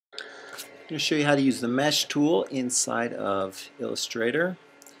going to show you how to use the mesh tool inside of Illustrator.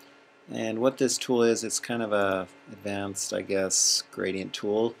 And what this tool is, it's kind of a advanced, I guess, gradient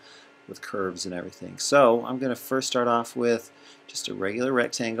tool with curves and everything. So I'm going to first start off with just a regular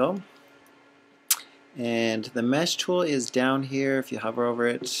rectangle. And the mesh tool is down here. If you hover over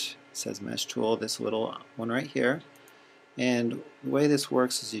it, it says mesh tool, this little one right here. And the way this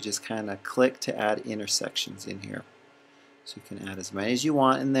works is you just kind of click to add intersections in here. So you can add as many as you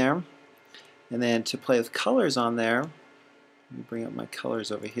want in there. And then to play with colors on there, let me bring up my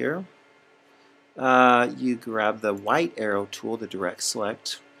colors over here. You grab the white arrow tool, the direct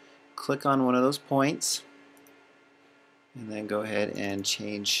select, click on one of those points, and then go ahead and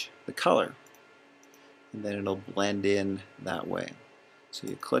change the color. And then it'll blend in that way. So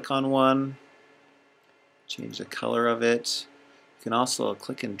you click on one, change the color of it. You can also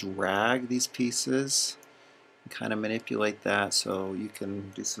click and drag these pieces and kind of manipulate that so you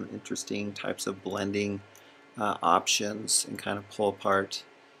can do some interesting types of blending options and kind of pull apart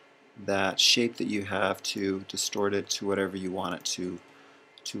that shape that you have to distort it to whatever you want it to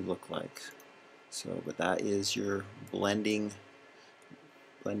look like. So, but that is your blending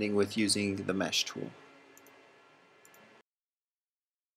with using the mesh tool.